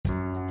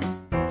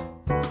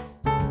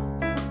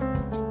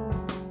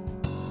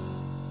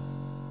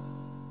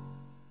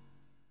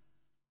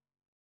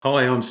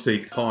Hi, I'm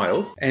Steve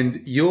Kyle,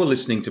 and you're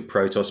listening to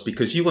Protos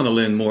because you want to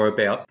learn more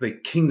about the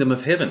kingdom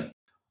of heaven.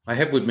 I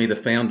have with me the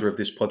founder of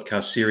this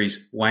podcast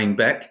series, Wayne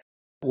Back.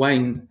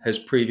 Wayne has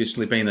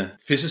previously been a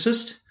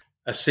physicist,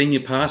 a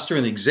senior pastor,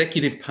 an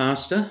executive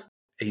pastor.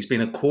 He's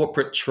been a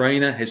corporate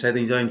trainer, has had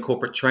his own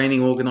corporate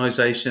training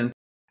organisation,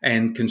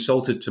 and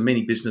consulted to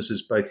many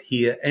businesses both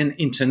here and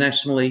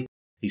internationally.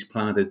 He's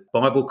planted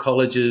Bible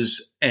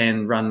colleges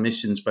and run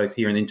missions both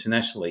here and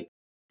internationally.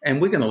 And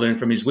we're going to learn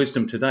from his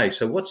wisdom today.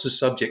 So what's the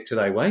subject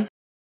today, Wayne?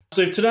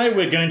 So today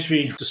we're going to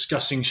be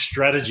discussing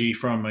strategy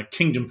from a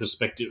kingdom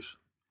perspective.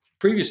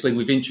 Previously,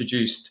 we've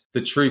introduced the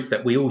truth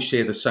that we all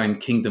share the same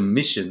kingdom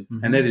mission,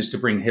 and that is to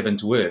bring heaven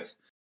to earth.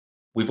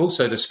 We've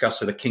also discussed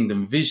that a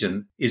kingdom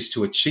vision is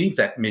to achieve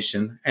that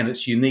mission, and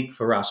it's unique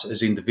for us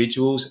as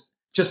individuals,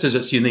 just as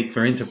it's unique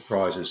for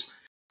enterprises.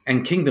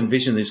 And kingdom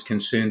vision is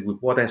concerned with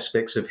what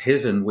aspects of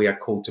heaven we are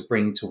called to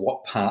bring to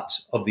what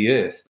parts of the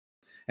earth.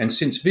 And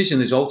since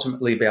vision is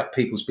ultimately about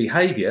people's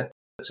behaviour,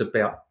 it's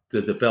about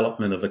the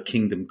development of a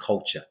kingdom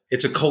culture.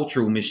 It's a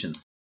cultural mission.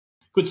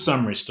 Good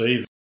summary,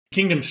 Steve.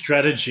 Kingdom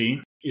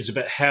strategy is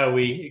about how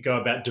we go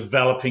about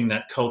developing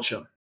that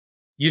culture.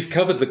 You've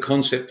covered the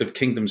concept of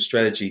kingdom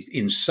strategy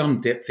in some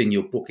depth in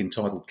your book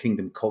entitled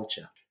Kingdom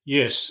Culture.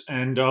 Yes,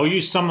 and I'll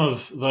use some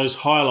of those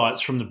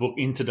highlights from the book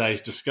in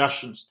today's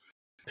discussions.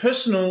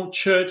 Personal,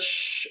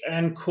 church,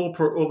 and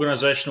corporate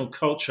organisational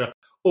culture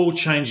all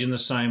change in the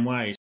same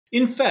way.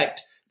 In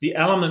fact, the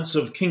elements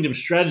of kingdom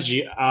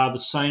strategy are the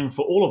same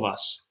for all of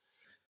us.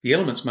 The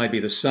elements may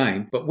be the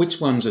same, but which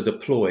ones are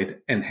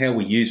deployed and how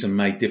we use them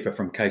may differ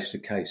from case to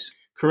case.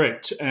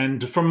 Correct.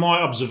 And from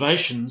my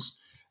observations,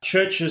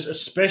 churches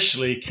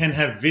especially can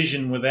have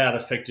vision without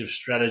effective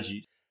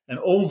strategy. And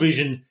all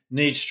vision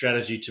needs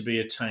strategy to be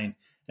attained.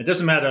 It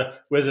doesn't matter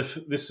whether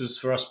this is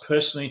for us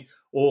personally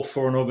or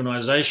for an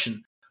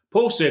organisation.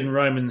 Paul said in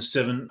Romans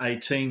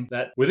 7:18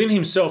 that within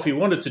himself he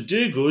wanted to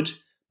do good,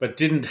 but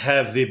didn't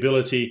have the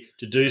ability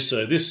to do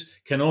so. This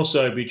can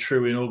also be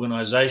true in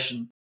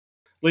organisation.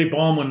 Lee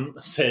Bowman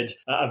said,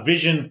 a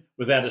vision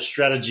without a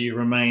strategy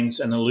remains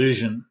an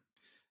illusion.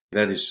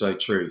 That is so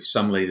true.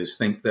 Some leaders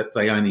think that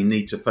they only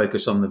need to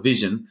focus on the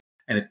vision,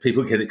 and if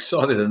people get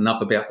excited enough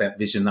about that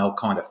vision, they'll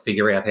kind of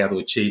figure out how to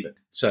achieve it.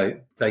 So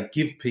they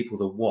give people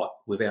the what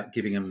without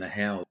giving them the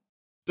how.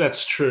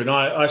 That's true, and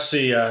I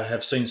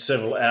have seen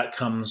several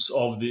outcomes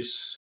of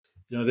this.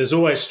 There's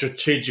always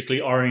strategically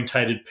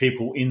orientated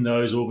people in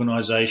those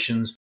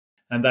organisations,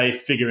 and they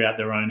figure out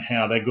their own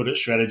how. They're good at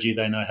strategy.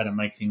 They know how to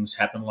make things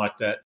happen like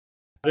that.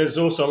 There's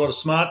also a lot of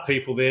smart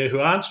people there who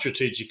aren't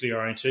strategically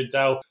oriented.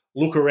 They'll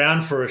look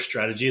around for a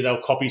strategy.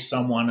 They'll copy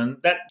someone, and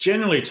that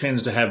generally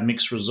tends to have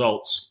mixed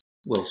results.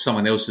 Well,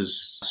 someone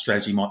else's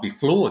strategy might be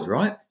flawed,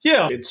 right?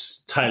 Yeah,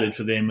 it's tailored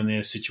for them and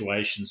their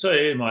situation, so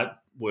it might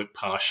work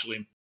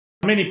partially.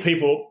 Many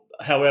people,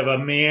 however,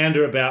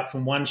 meander about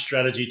from one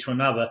strategy to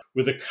another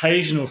with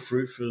occasional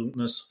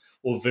fruitfulness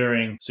or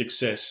varying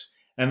success.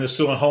 And there's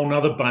still a whole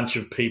other bunch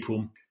of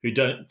people who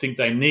don't think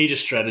they need a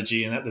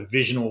strategy and that the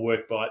vision will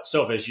work by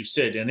itself, as you've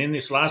said. And in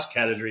this last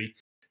category,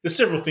 there's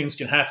several things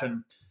can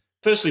happen.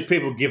 Firstly,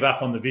 people give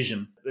up on the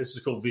vision. This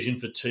is called vision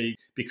fatigue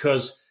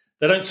because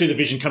they don't see the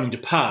vision coming to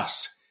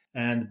pass.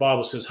 And the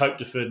Bible says hope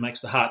deferred makes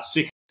the heart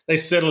sick. They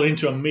settle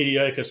into a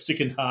mediocre,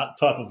 sickened heart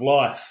type of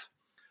life.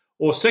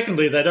 Or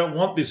secondly, they don't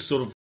want this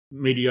sort of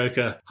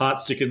mediocre,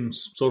 heart-sickened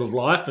sort of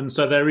life, and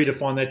so they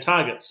redefine their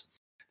targets.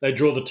 They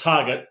draw the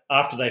target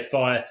after they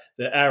fire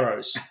their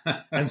arrows.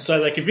 And so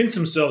they convince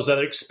themselves that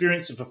they're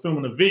experiencing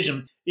fulfillment of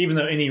vision, even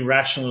though any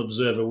rational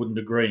observer wouldn't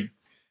agree.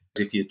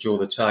 If you draw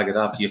the target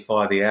after you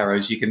fire the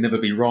arrows, you can never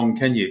be wrong,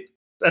 can you?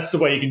 That's the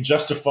way you can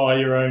justify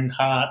your own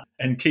heart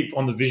and keep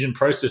on the vision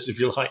process, if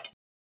you like.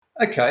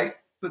 Okay,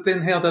 but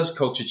then how does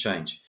culture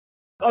change?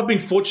 I've been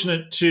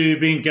fortunate to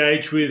be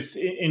engaged with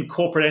in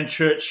corporate and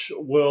church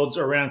worlds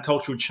around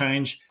cultural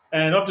change,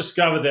 and I've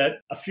discovered that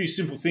a few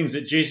simple things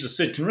that Jesus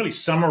said can really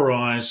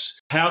summarize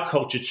how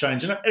culture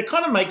changes. And it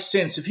kind of makes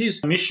sense. If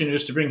his mission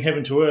is to bring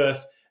heaven to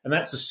earth, and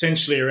that's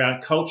essentially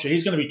around culture,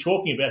 he's going to be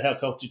talking about how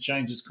culture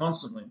changes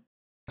constantly.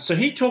 So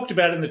he talked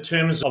about it in the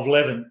terms of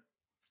leaven.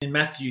 In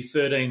Matthew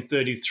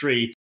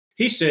 13:33,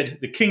 he said,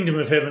 the kingdom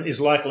of heaven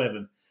is like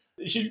leaven.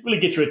 It should really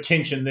get your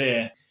attention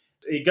there.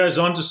 He goes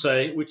on to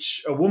say,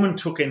 which a woman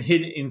took and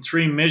hid in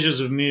 3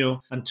 measures of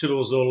meal until it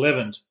was all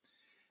leavened.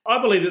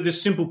 I believe that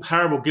this simple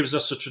parable gives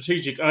us a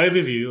strategic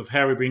overview of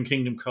how we bring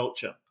kingdom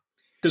culture.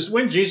 Because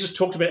when Jesus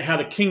talked about how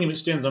the kingdom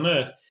extends on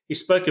earth, he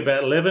spoke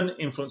about leaven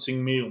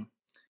influencing meal,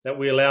 that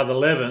we allow the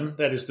leaven,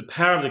 that is the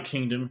power of the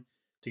kingdom,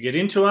 to get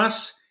into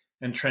us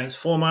and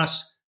transform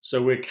us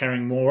so we're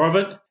carrying more of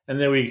it. And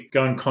then we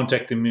go and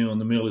contact the meal, and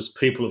the meal is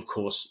people, of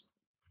course.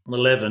 The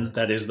leaven,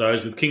 that is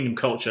those with kingdom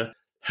culture,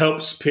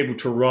 helps people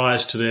to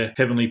rise to their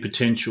heavenly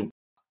potential.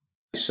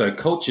 So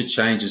culture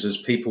changes as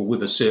people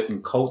with a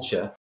certain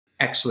culture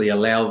actually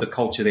allow the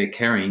culture they're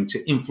carrying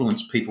to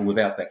influence people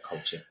without that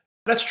culture.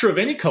 That's true of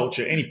any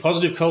culture, any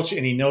positive culture,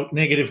 any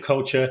negative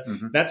culture.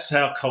 Mm-hmm. That's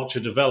how culture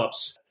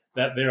develops,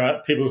 that there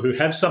are people who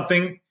have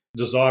something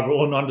desirable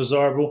or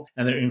non-desirable,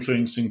 and they're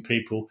influencing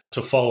people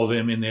to follow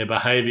them in their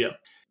behaviour.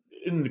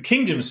 In the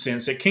kingdom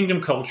sense, that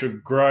kingdom culture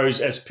grows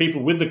as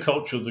people with the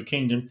culture of the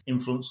kingdom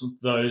influence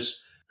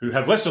those who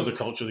have less of the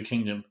culture of the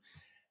kingdom.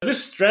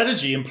 This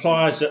strategy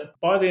implies that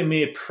by their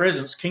mere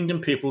presence,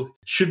 kingdom people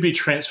should be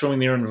transforming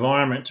their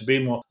environment to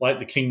be more like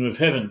the kingdom of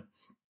heaven.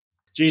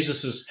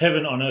 Jesus'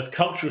 heaven on earth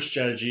cultural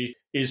strategy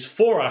is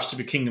for us to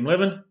be kingdom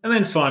leaven and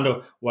then find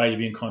a way to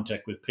be in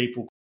contact with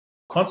people.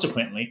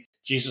 Consequently,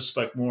 Jesus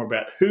spoke more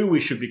about who we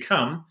should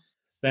become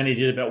than he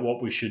did about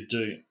what we should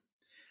do.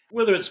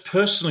 Whether it's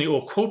personally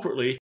or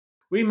corporately,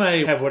 we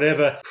may have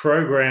whatever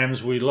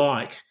programs we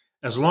like,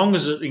 as long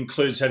as it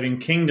includes having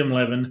kingdom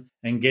leaven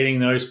and getting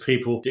those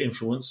people to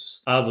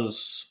influence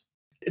others.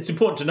 It's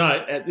important to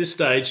note at this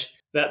stage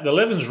that the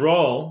leaven's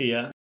role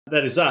here,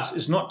 that is us,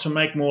 is not to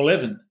make more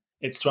leaven.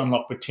 It's to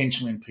unlock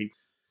potential in people.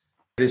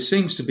 There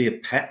seems to be a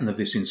pattern of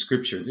this in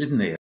Scripture, isn't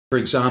there? For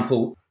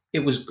example, it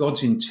was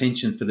God's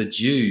intention for the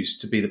Jews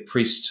to be the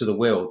priests of the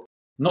world,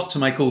 not to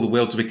make all the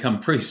world to become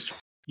priests.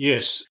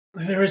 Yes,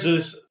 there is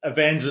this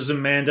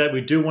evangelism mandate.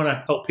 We do want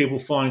to help people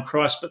find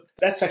Christ, but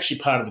that's actually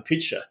part of the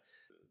picture.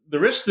 The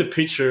rest of the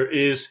picture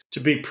is to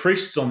be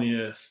priests on the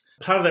earth.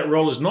 Part of that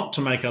role is not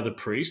to make other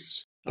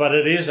priests, but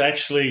it is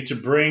actually to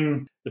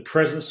bring the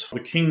presence of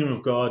the kingdom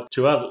of God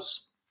to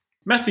others.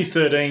 Matthew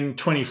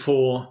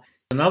 13:24,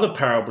 another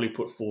parable he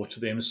put forth to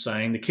them,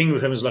 saying, the kingdom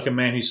of heaven is like a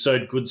man who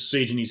sowed good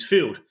seed in his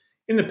field.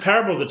 In the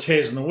parable of the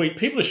tares and the wheat,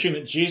 people assume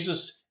that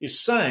Jesus is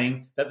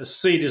saying that the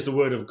seed is the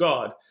word of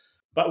God.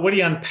 But when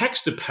he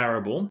unpacks the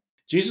parable,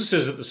 Jesus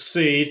says that the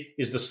seed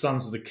is the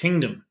sons of the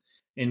kingdom.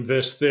 In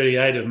verse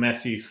 38 of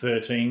Matthew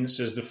 13, it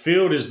says, the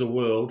field is the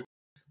world,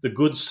 the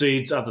good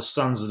seeds are the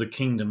sons of the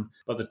kingdom,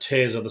 but the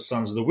tares are the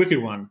sons of the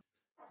wicked one.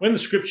 When the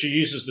scripture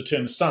uses the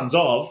term sons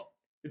of,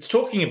 it's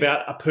talking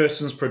about a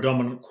person's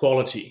predominant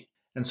quality.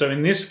 And so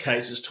in this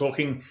case, it's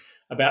talking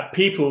about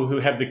people who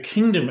have the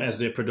kingdom as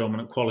their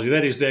predominant quality.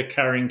 That is, they're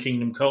carrying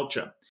kingdom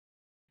culture.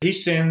 He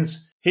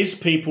sends his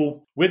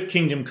people with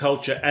kingdom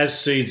culture as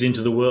seeds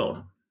into the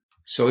world.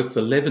 So if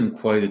the leaven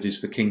quoted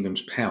is the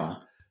kingdom's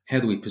power, how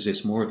do we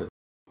possess more of it?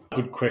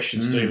 Good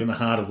question, Steve, in the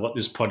heart of what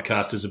this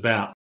podcast is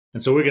about.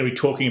 And so we're going to be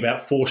talking about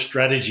 4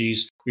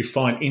 strategies we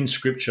find in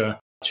Scripture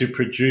to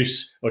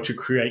produce or to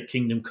create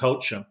kingdom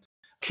culture.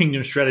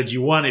 Kingdom strategy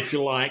 1, if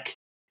you like,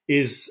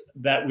 is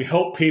that we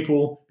help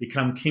people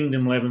become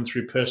kingdom leaven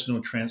through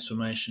personal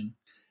transformation.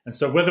 And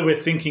so whether we're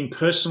thinking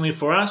personally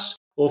for us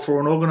or for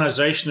an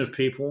organization of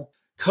people,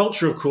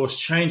 culture, of course,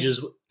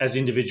 changes as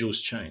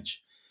individuals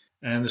change.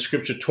 And the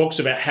scripture talks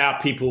about how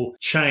people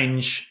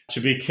change to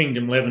be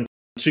kingdom leaven.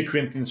 2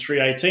 Corinthians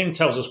 3:18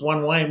 tells us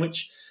one way in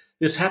which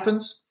this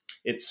happens.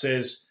 It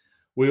says,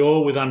 we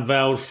all with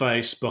unveiled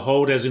face,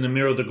 behold as in a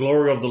mirror the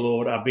glory of the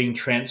Lord, are being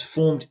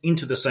transformed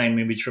into the same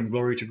image from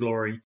glory to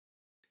glory,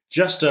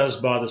 just as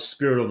by the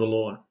Spirit of the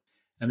Lord.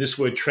 And this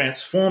word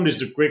transformed is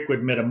the Greek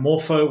word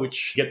metamorpho,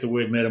 which you get the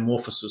word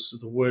metamorphosis.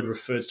 The word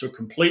refers to a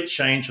complete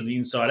change from the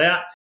inside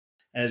out,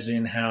 as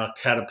in how a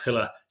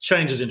caterpillar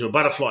changes into a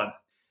butterfly.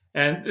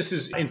 And this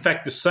is, in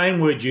fact, the same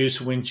word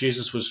used when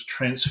Jesus was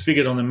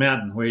transfigured on the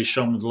mountain where he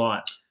shone with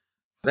light.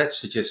 That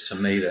suggests to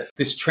me that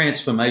this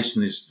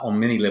transformation is on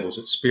many levels.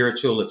 It's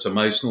spiritual, it's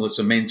emotional, it's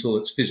mental,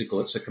 it's physical.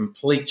 It's a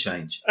complete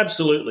change.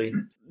 Absolutely.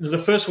 The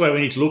first way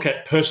we need to look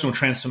at personal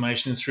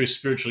transformation is through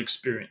spiritual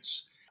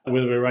experience.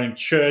 Whether we're running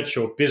church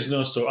or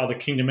business or other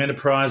kingdom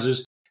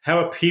enterprises, how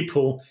are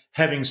people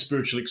having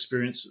spiritual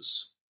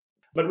experiences?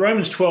 But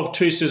Romans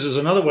 12:2 says there's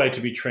another way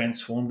to be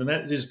transformed, and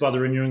that is by the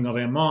renewing of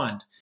our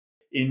mind.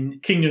 In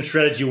Kingdom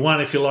Strategy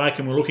 1, if you like,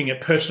 and we're looking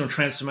at personal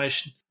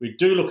transformation, we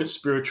do look at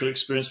spiritual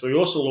experience, but we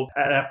also look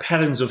at our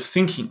patterns of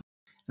thinking.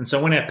 And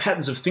so when our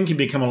patterns of thinking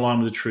become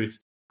aligned with the truth,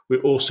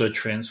 we're also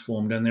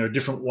transformed. And there are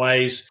different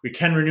ways we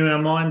can renew our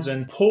minds.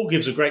 And Paul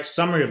gives a great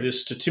summary of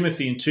this to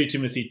Timothy in 2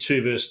 Timothy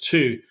 2, verse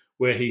 2,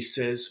 where he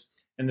says,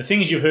 and the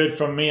things you've heard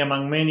from me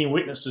among many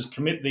witnesses,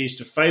 commit these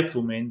to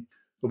faithful men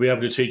who will be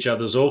able to teach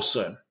others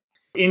also.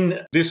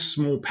 In this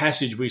small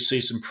passage, we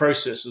see some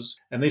processes,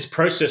 and these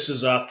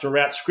processes are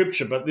throughout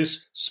Scripture, but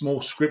this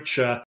small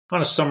scripture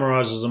kind of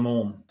summarizes them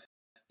all.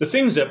 The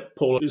things that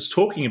Paul is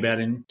talking about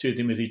in 2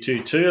 Timothy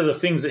 2:2 are the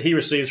things that he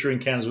receives through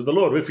encounters with the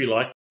Lord, if you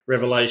like,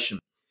 revelation.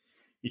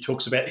 He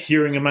talks about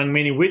hearing among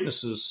many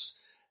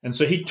witnesses, and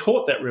so he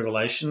taught that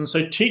revelation,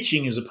 so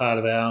teaching is a part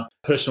of our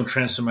personal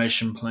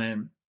transformation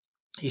plan.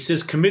 He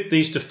says, commit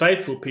these to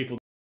faithful people.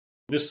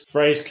 This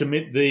phrase,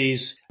 commit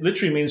these,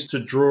 literally means to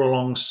draw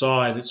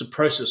alongside. It's a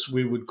process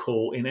we would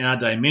call in our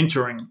day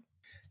mentoring.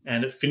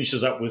 And it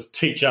finishes up with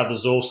teach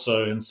others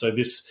also. And so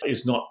this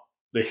is not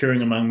the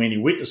hearing among many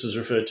witnesses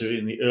referred to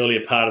in the earlier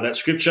part of that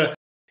scripture.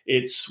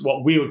 It's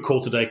what we would call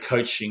today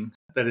coaching.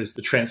 That is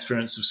the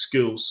transference of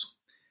skills.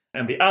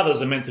 And the others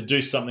are meant to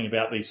do something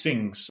about these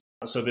things.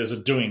 So there's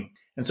a doing.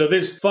 And so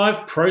there's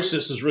 5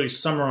 processes really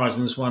summarized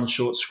in this one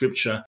short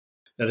scripture.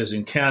 That is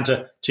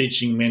encounter,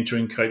 teaching,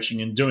 mentoring,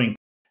 coaching, and doing.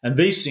 And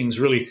these things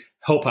really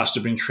help us to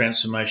bring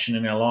transformation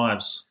in our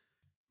lives.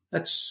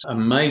 That's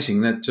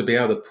amazing that to be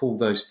able to pull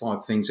those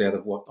 5 things out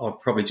of what I've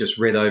probably just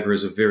read over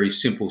as a very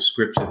simple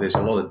scripture. There's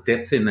a lot of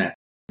depth in that.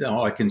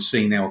 I can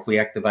see now if we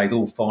activate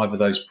all 5 of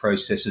those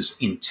processes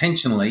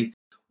intentionally,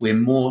 we're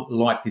more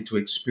likely to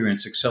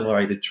experience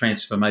accelerated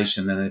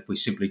transformation than if we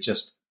simply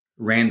just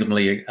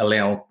randomly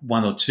allow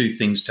 1 or 2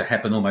 things to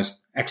happen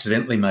almost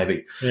accidentally,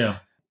 maybe. Yeah.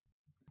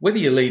 Whether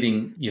you're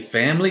leading your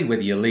family,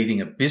 whether you're leading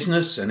a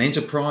business, an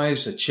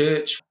enterprise, a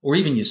church, or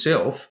even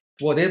yourself,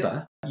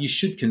 whatever, you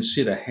should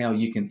consider how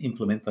you can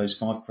implement those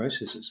 5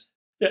 processes.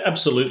 Yeah,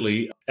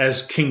 absolutely.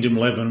 As Kingdom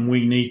Leaven,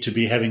 we need to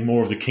be having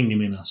more of the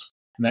kingdom in us,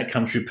 and that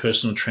comes through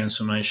personal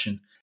transformation.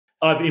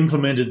 I've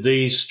implemented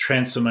these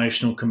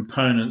transformational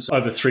components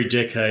over 3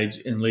 decades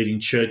in leading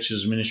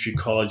churches, ministry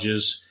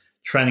colleges,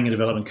 training and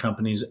development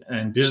companies,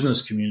 and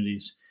business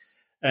communities.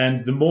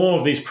 And the more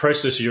of these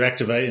processes you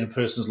activate in a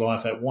person's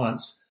life at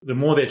once, the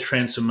more their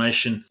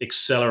transformation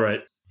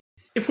accelerate.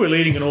 If we're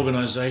leading an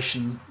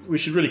organisation, we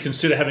should really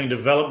consider having a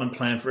development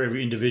plan for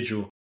every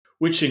individual,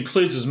 which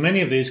includes as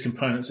many of these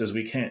components as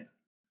we can.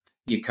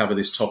 You cover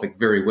this topic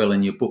very well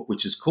in your book,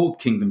 which is called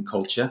Kingdom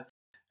Culture,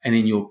 and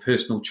in your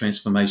personal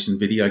transformation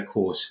video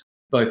course.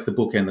 Both the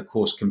book and the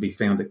course can be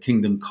found at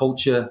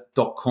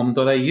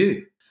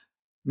kingdomculture.com.au.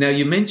 Now,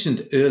 you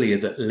mentioned earlier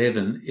that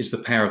leaven is the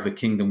power of the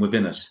kingdom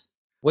within us.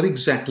 What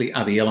exactly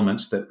are the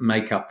elements that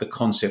make up the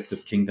concept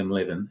of kingdom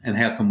leaven, and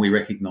how can we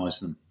recognise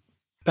them?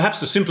 Perhaps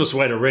the simplest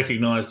way to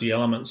recognise the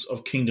elements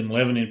of kingdom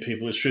leaven in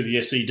people is through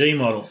the SED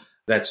model.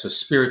 That's a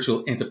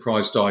spiritual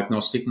enterprise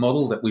diagnostic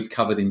model that we've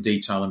covered in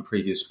detail in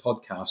previous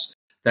podcasts.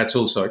 That's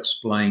also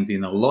explained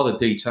in a lot of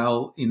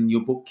detail in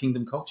your book,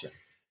 Kingdom Culture.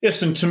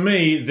 Yes, and to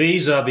me,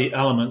 these are the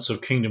elements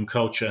of kingdom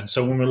culture.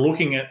 So when we're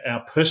looking at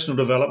our personal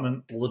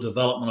development or the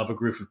development of a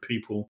group of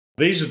people,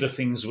 these are the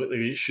things that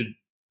we should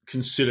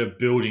consider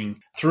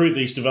building through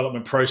these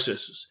development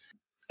processes.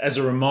 As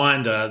a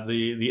reminder,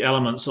 the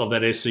elements of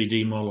that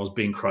SED model is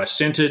being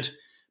Christ-centered,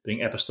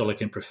 being apostolic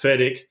and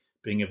prophetic,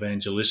 being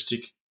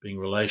evangelistic, being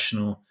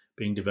relational,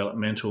 being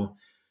developmental,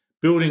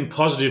 building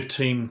positive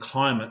team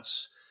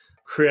climates,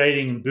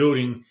 creating and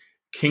building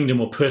kingdom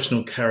or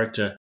personal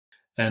character,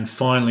 and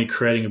finally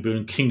creating and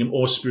building kingdom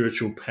or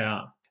spiritual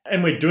power.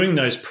 And we're doing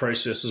those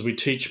processes. We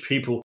teach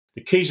people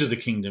the keys of the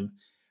kingdom.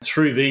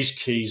 Through these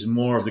keys,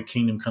 more of the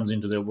kingdom comes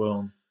into their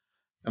world.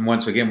 And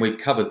once again, we've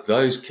covered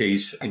those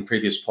keys in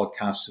previous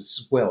podcasts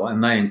as well,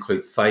 and they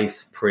include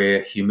faith,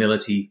 prayer,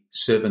 humility,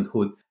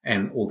 servanthood,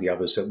 and all the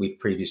others that we've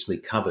previously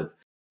covered.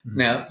 Mm-hmm.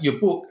 Now, your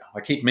book,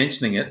 I keep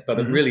mentioning it, but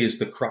it really is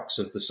the crux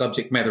of the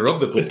subject matter of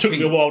the book. It took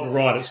me a while to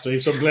write it,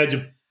 Steve, so I'm glad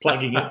you're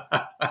plugging it.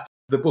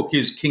 The book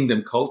is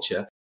Kingdom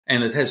Culture,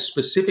 and it has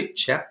specific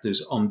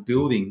chapters on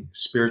building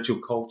spiritual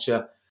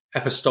culture,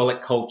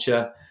 apostolic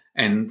culture,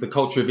 and the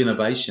culture of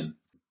innovation.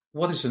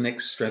 What is the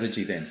next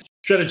strategy then?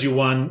 Strategy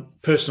 1,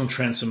 personal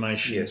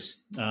transformation.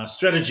 Yes.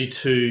 Strategy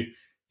 2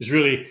 is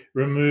really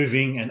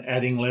removing and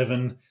adding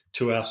leaven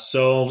to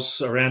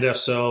ourselves, around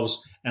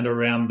ourselves, and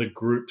around the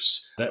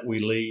groups that we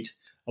lead.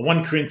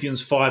 1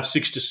 Corinthians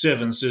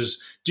 5:6-7 says,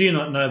 "Do you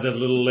not know that a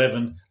little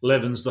leaven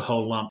leavens the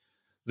whole lump?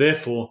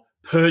 Therefore,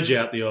 purge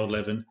out the old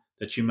leaven,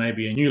 that you may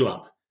be a new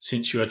lump,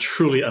 since you are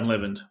truly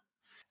unleavened."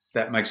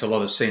 That makes a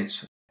lot of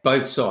sense.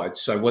 Both sides.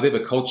 So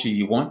whatever culture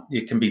you want,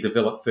 it can be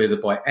developed further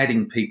by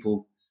adding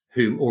people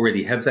who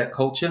already have that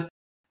culture.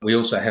 We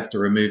also have to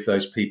remove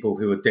those people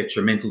who are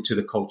detrimental to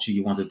the culture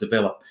you want to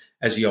develop.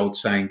 As the old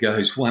saying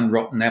goes, one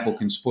rotten apple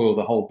can spoil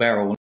the whole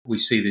barrel. We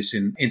see this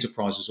in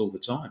enterprises all the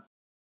time.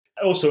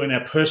 Also in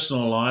our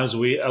personal lives,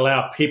 we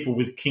allow people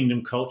with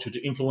kingdom culture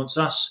to influence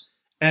us,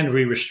 and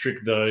we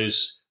restrict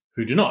those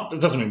who do not.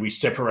 That doesn't mean we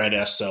separate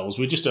ourselves.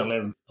 We just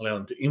don't allow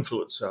them to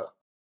influence us.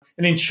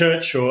 And in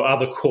church or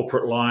other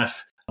corporate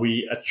life,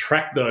 we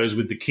attract those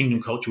with the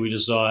kingdom culture we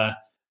desire,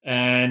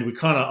 and we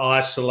kind of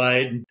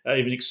isolate and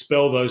even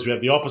expel those who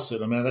have the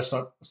opposite. I mean, that's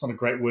not a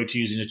great word to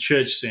use in a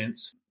church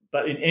sense.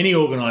 But in any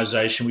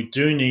organisation, we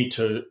do need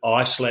to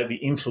isolate the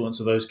influence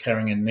of those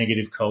carrying a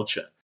negative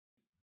culture.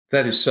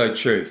 That is so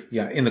true.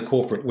 Yeah, in the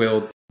corporate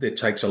world, it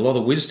takes a lot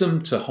of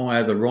wisdom to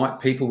hire the right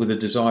people with a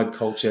desired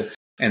culture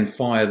and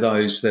fire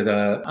those that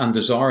are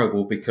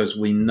undesirable, because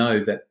we know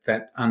that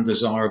that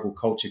undesirable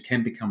culture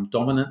can become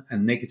dominant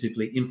and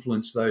negatively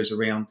influence those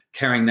around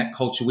carrying that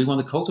culture we want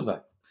to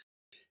cultivate.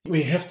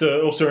 We have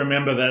to also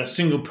remember that a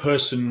single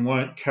person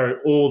won't carry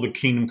all the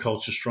kingdom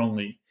culture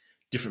strongly.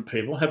 Different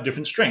people have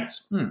different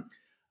strengths.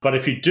 But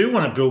if you do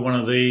want to build one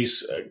of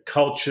these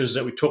cultures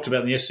that we talked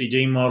about in the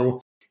SED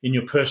model in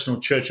your personal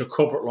church or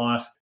corporate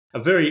life, a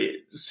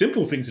very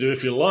simple thing to do,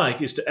 if you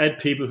like, is to add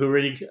people who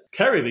already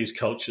carry these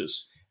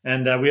cultures.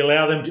 And we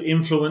allow them to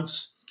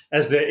influence,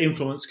 as their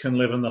influence can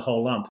leaven the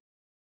whole lump.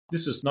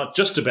 This is not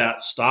just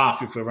about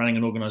staff if we're running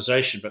an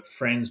organisation, but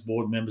friends,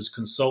 board members,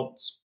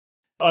 consultants.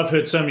 I've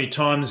heard so many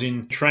times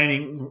in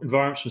training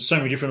environments with so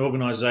many different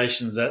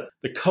organisations that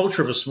the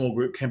culture of a small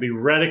group can be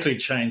radically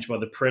changed by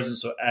the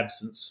presence or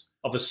absence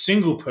of a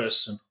single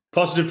person,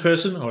 positive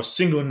person, or a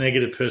single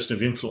negative person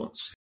of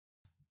influence.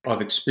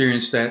 I've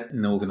experienced that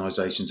in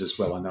organisations as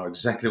well. I know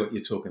exactly what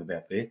you're talking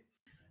about there.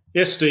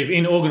 Yes, Steve,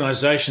 in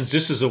organisations,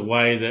 this is a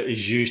way that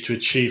is used to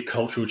achieve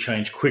cultural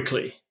change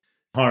quickly.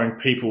 Hiring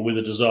people with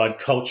a desired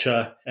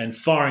culture and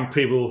firing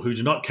people who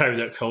do not carry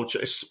that culture,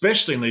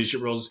 especially in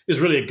leadership roles,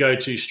 is really a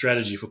go-to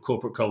strategy for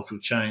corporate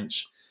cultural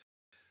change.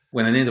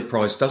 When an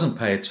enterprise doesn't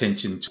pay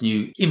attention to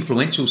new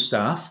influential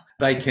staff,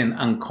 they can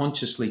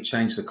unconsciously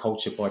change the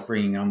culture by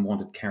bringing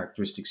unwanted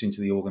characteristics into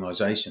the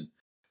organisation.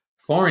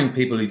 Firing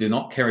people who do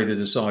not carry the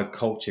desired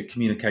culture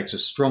communicates a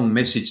strong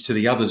message to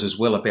the others as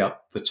well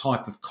about the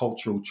type of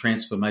cultural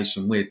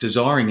transformation we're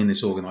desiring in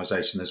this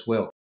organisation as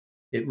well.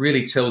 It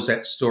really tells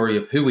that story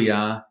of who we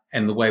are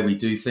and the way we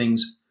do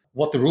things,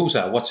 what the rules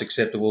are, what's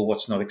acceptable,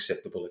 what's not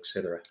acceptable,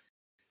 etc.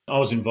 I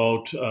was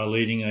involved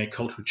leading a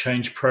cultural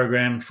change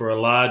program for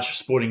a large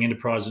sporting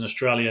enterprise in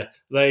Australia.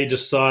 They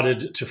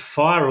decided to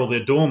fire all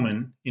their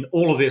doormen in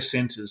all of their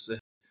centres,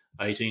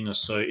 18 or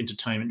so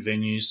entertainment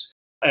venues.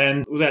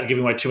 And without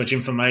giving away too much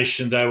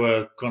information, they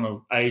were kind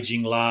of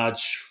aging,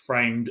 large,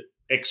 framed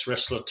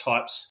ex-wrestler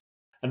types.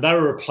 And they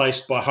were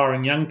replaced by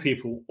hiring young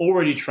people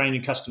already trained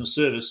in customer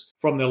service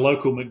from their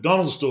local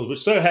McDonald's stores,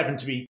 which so happened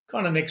to be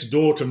kind of next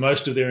door to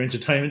most of their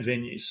entertainment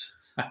venues.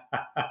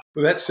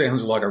 Well, that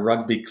sounds like a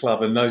rugby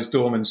club, and those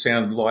doormen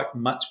sound like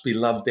much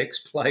beloved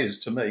ex-players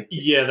to me.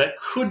 Yeah, that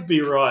could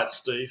be right,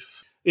 Steve.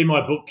 In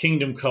my book,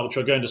 Kingdom Culture,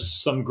 I go into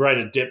some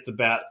greater depth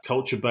about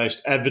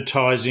culture-based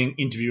advertising,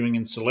 interviewing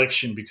and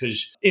selection,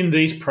 because in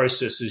these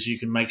processes, you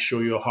can make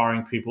sure you're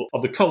hiring people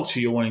of the culture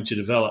you're wanting to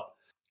develop.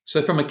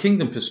 So from a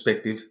kingdom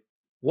perspective,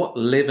 what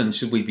leaven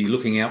should we be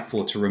looking out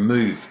for to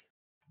remove?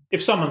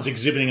 If someone's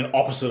exhibiting an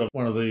opposite of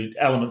one of the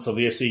elements of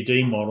the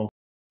SED model,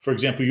 for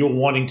example, you're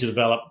wanting to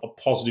develop a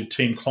positive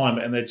team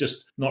climate and they're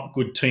just not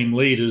good team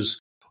leaders,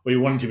 or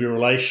you're wanting to be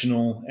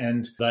relational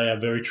and they are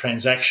very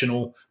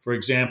transactional, for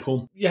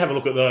example, you have a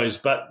look at those.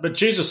 But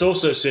Jesus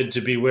also said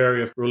to be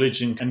wary of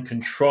religion and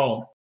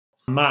control.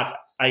 Mark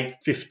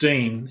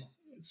 8:15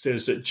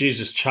 says that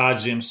Jesus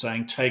charged them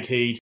saying, "Take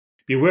heed,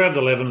 beware of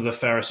the leaven of the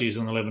Pharisees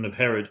and the leaven of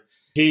Herod."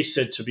 He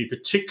said to be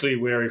particularly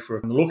wary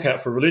on the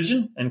lookout for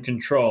religion and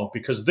control,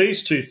 because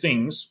these two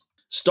things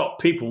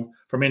stop people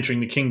from entering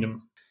the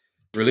kingdom.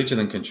 Religion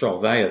and control,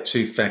 they are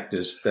two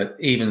factors that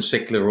even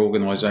secular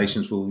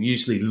organisations will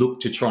usually look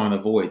to try and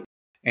avoid.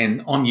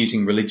 And I'm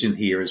using religion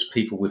here as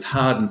people with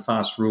hard and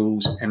fast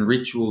rules and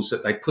rituals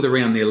that they put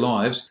around their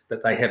lives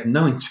that they have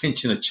no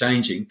intention of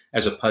changing,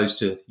 as opposed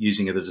to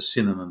using it as a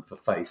synonym for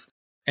faith.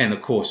 And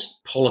of course,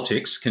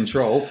 politics,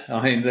 control.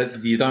 I mean,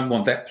 that you don't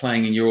want that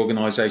playing in your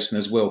organisation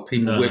as well.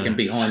 People working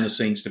behind the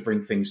scenes to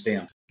bring things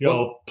down.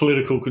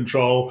 Political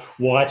control,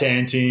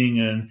 white-anting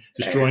and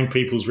destroying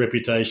people's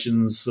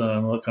reputations,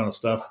 all that kind of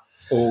stuff.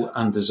 All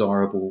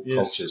undesirable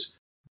cultures.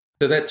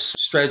 So that's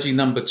strategy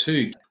number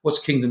 2. What's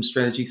kingdom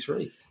strategy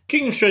 3?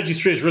 Kingdom strategy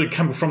 3 is really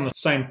coming from the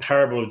same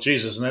parable of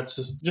Jesus, and that's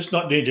just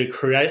not need to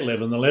create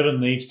leaven. The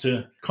leaven needs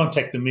to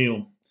contact the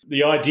meal.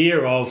 The idea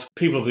of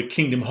people of the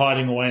kingdom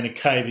hiding away in a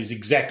cave is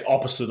exact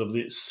opposite of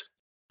this.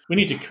 We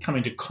need to come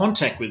into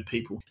contact with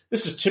people.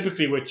 This is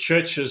typically where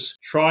churches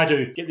try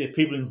to get their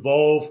people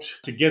involved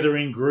together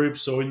in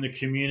groups or in the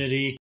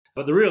community.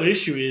 But the real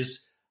issue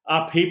is,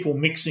 are people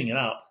mixing it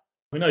up?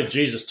 We know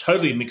Jesus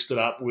totally mixed it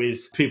up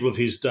with people of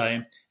his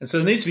day. And so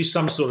there needs to be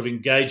some sort of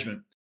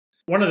engagement.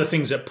 One of the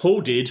things that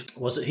Paul did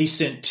was that he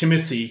sent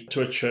Timothy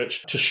to a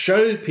church to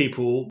show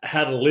people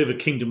how to live a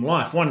kingdom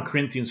life. 1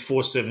 Corinthians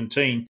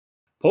 4:17,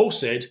 Paul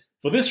said,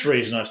 "For this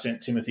reason I've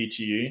sent Timothy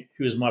to you,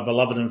 who is my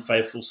beloved and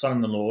faithful son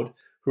in the Lord,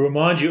 who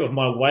remind you of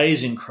my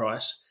ways in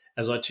Christ,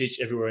 as I teach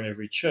everywhere in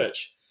every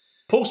church."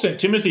 Paul sent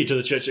Timothy to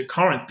the church at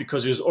Corinth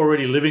because he was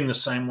already living the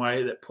same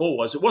way that Paul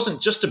was. It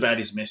wasn't just about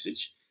his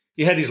message.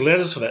 He had his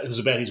letters for that. It was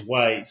about his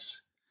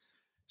ways.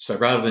 So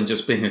rather than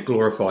just being a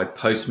glorified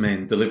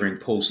postman delivering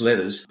Paul's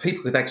letters,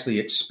 people could actually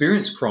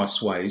experience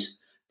Christ's ways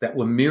that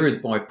were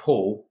mirrored by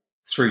Paul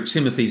through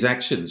Timothy's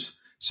actions.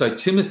 So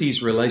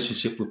Timothy's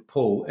relationship with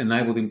Paul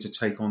enabled him to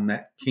take on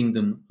that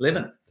kingdom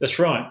leaven. That's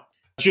right.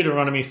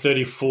 Deuteronomy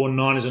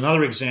 34:9 is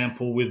another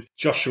example with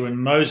Joshua and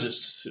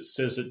Moses. It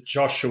says that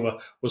Joshua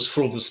was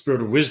full of the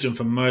spirit of wisdom,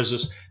 for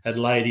Moses had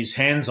laid his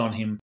hands on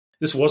him.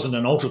 This wasn't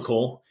an altar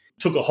call.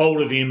 He took a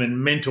hold of him and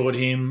mentored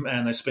him,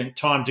 and they spent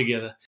time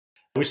together.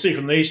 We see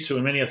from these two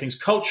and many other things,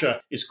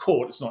 culture is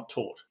caught, it's not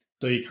taught.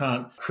 So you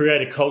can't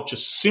create a culture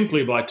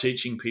simply by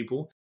teaching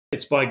people.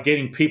 It's by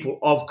getting people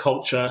of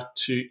culture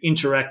to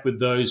interact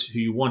with those who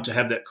you want to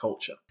have that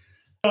culture.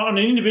 On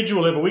an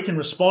individual level, we can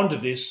respond to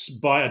this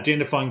by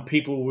identifying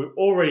people we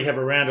already have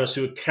around us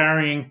who are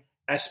carrying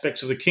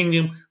aspects of the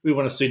kingdom we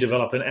want to see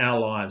develop in our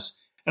lives,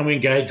 and we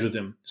engage with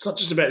them. It's not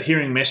just about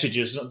hearing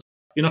messages.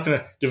 You're not going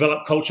to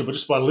develop culture but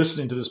just by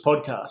listening to this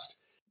podcast.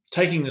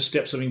 Taking the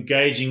steps of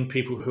engaging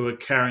people who are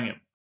carrying it.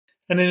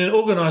 And in an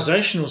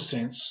organisational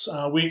sense,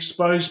 we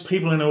expose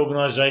people in an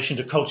organisation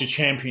to culture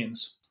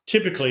champions,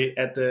 typically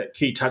at the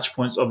key touch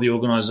points of the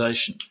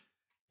organisation.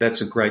 That's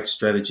a great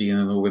strategy in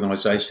an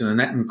organisation, and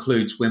that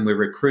includes when we're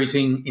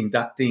recruiting,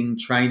 inducting,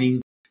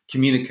 training,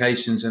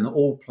 communications, and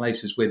all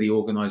places where the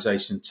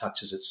organisation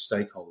touches its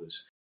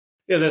stakeholders.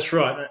 Yeah, that's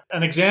right.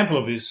 An example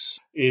of this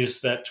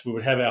is that we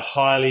would have our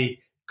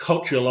highly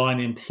culturally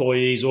aligned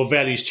employees or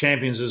values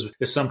champions, as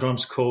they're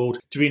sometimes called,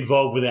 to be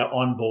involved with our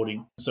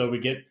onboarding. So we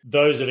get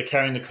those that are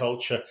carrying the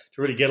culture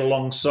to really get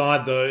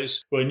alongside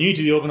those who are new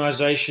to the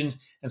organisation.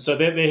 And so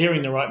they're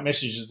hearing the right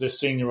messages, they're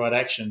seeing the right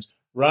actions,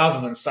 rather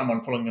than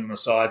someone pulling them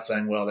aside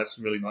saying, well, that's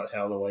really not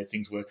how the way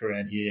things work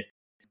around here.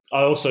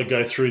 I also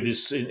go through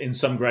this in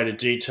some greater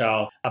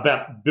detail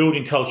about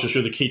building culture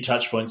through the key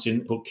touch points in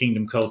the book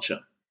Kingdom Culture.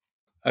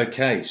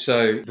 Okay,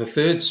 so the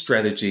third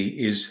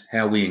strategy is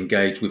how we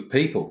engage with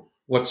people.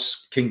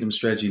 What's Kingdom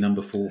Strategy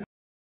number 4?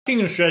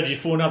 Kingdom Strategy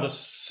 4, another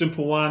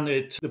simple one.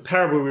 The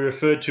parable we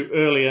referred to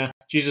earlier,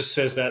 Jesus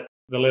says that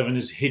the leaven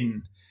is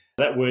hidden.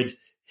 That word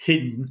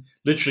hidden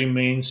literally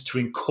means to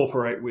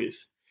incorporate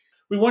with.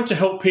 We want to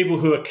help people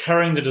who are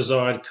carrying the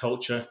desired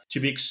culture to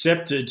be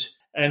accepted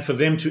and for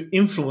them to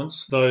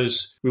influence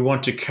those we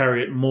want to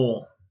carry it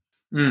more.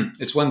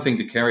 It's one thing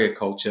to carry a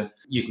culture.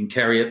 You can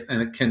carry it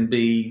and it can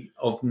be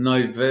of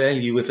no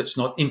value if it's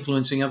not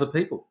influencing other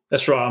people.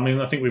 That's right. I mean,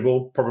 I think we've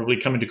all probably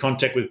come into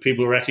contact with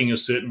people who are acting a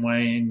certain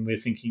way and we're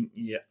thinking,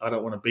 yeah, I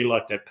don't want to be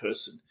like that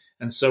person.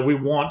 And so we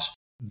want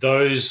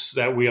those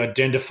that we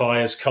identify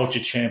as culture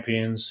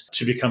champions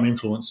to become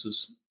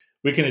influencers.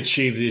 We can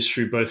achieve this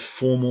through both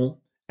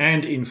formal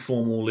and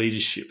informal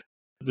leadership.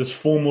 There's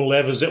formal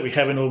levers that we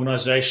have in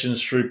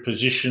organisations through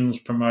positions,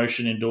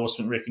 promotion,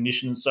 endorsement,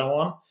 recognition, and so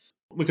on.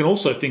 We can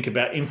also think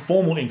about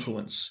informal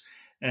influence,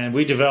 and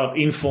we develop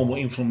informal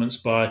influence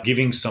by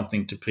giving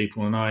something to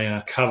people. And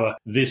I cover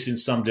this in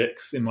some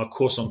depth in my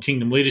course on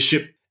kingdom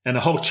leadership and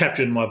a whole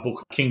chapter in my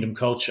book, Kingdom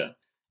Culture.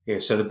 Yeah,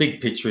 so the big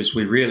picture is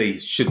we really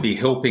should be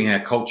helping our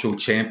cultural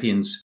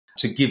champions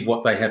to give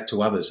what they have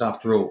to others.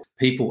 After all,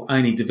 people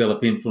only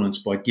develop influence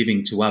by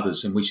giving to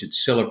others, and we should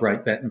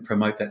celebrate that and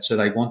promote that so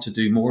they want to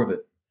do more of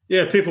it.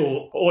 Yeah,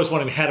 people always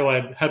wondering how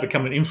to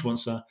become an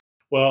influencer.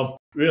 Well,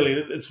 really,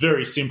 it's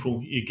very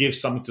simple. You give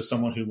something to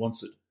someone who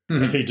wants it,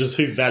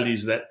 who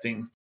values that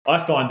thing. I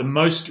find the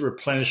most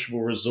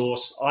replenishable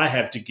resource I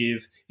have to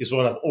give is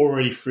what I've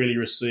already freely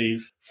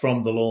received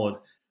from the Lord.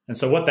 And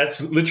so what that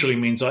literally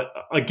means,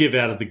 I give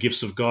out of the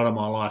gifts of God in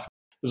my life.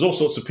 There's all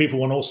sorts of people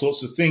want all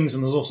sorts of things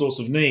and there's all sorts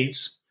of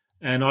needs.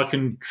 And I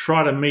can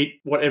try to meet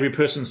what every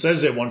person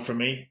says they want from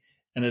me,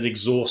 and it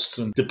exhausts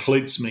and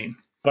depletes me.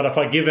 But if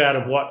I give out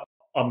of what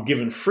I'm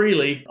given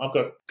freely, I've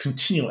got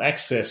continual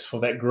access for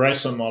that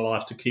grace on my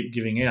life to keep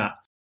giving out.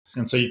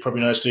 And so you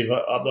probably know, Steve,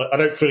 I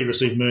don't freely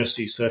receive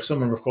mercy. So if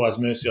someone requires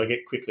mercy, I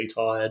get quickly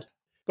tired.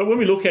 But when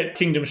we look at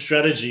kingdom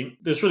strategy,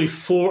 there's really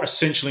 4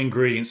 essential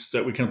ingredients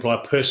that we can apply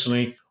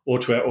personally or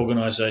to our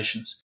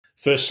organisations.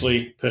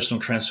 Firstly,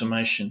 personal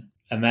transformation.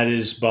 And that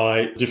is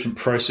by different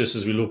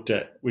processes we looked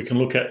at. We can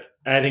look at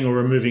adding or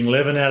removing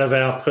leaven out of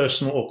our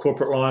personal or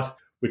corporate life.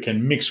 We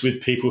can mix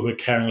with people who are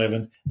carrying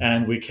leaven,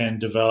 and we can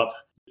develop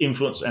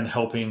influence and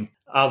helping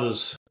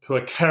others who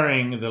are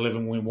carrying the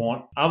leaven we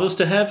want others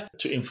to have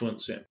to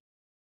influence them.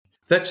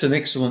 That's an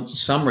excellent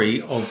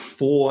summary of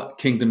 4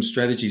 kingdom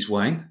strategies,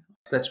 Wayne.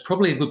 That's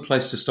probably a good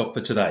place to stop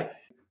for today.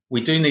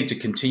 We do need to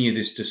continue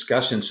this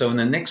discussion. So in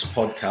the next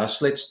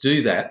podcast, let's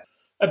do that.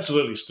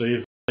 Absolutely,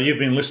 Steve. You've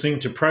been listening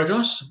to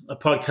Protos, a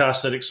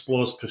podcast that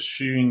explores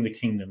pursuing the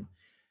kingdom.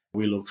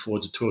 We look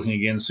forward to talking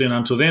again soon.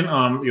 Until then,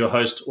 I'm your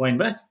host, Wayne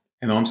Back.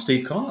 And I'm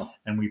Steve Kyle.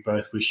 And we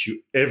both wish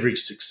you every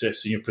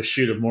success in your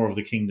pursuit of more of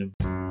the kingdom.